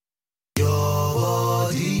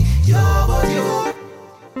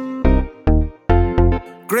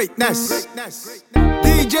Greatness.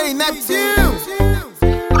 DJ Neptune.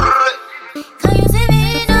 Can you see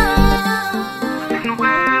me now?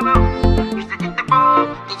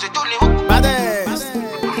 Baddest.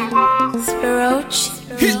 Spiroch.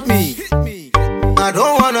 Hit me. I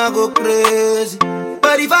don't wanna go crazy,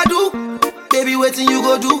 but if I do, baby, waiting you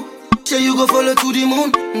go do. Say you go follow to the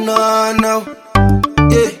moon, no,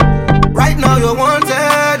 yeah. Right now you're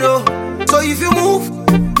wanted, oh. So if you move,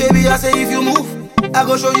 baby, I say if you move, I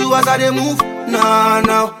go show you as I they move,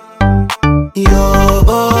 no. Your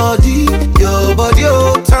body,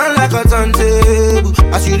 oh, turn like a turntable.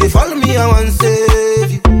 As you they follow me, I want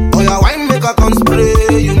save you. Oh, your wine make a come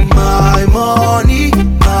spray you. My money,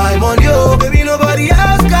 oh, baby, nobody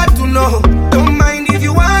else got to know. Don't mind if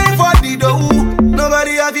you wine for the dough.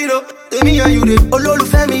 Nobody have you know. Tell me and you the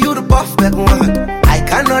Ololufe, me you the perfect one. I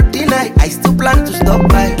cannot deny, I still plan to stop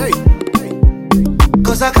by.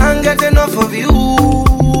 Cause I can't get enough of you.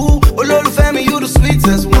 Ololufe, me you the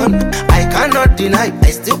sweetest one. I cannot deny,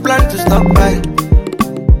 I still plan to stop by.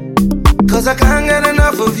 Cause I can't get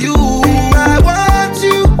enough of you. I want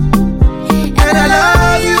you, and I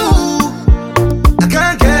love you. I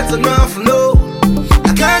can't get enough, no.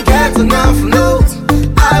 I can't get enough, no.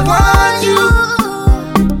 I want you,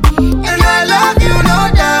 and I love you, no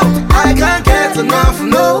doubt. I can't get enough,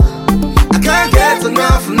 no. I can't get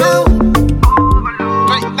enough, no.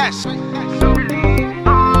 Greatness.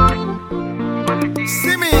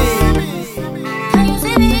 Simi. Can you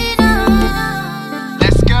see me now?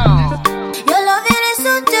 Let's go. Your loving is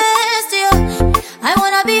so tasty, oh. I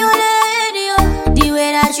wanna be your lady, oh. The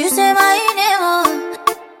way that you say my name, oh.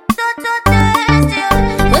 So tasty,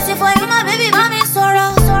 oh. Waiting for you, my baby, mommy,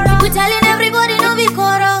 sorrow. We telling everybody no be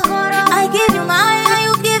coro. I give you mine and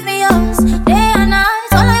you give me yours. Day and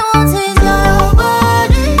night, all I want is your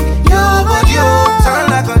body, oh. Turn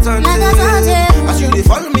like a turntable. As you they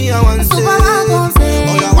follow me, I want to say.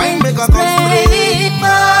 Oh, your wine make a come spray.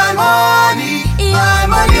 My money,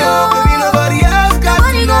 oh. Baby, nobody else got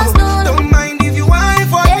to know. Don't mind if you wine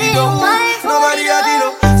for the dough. Nobody have you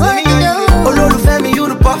know. Tell me and you. Ololufe, me you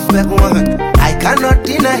the perfect one. I cannot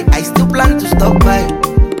deny, I still plan to stop by.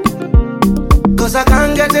 Cause I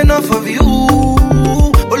can't get enough of you.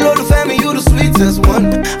 Ololufe, me you the sweetest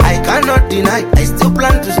one. I cannot deny, I still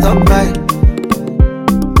plan to stop by.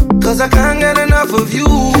 Cause I can't get enough of you.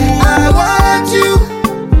 I want you,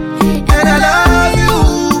 and I love you.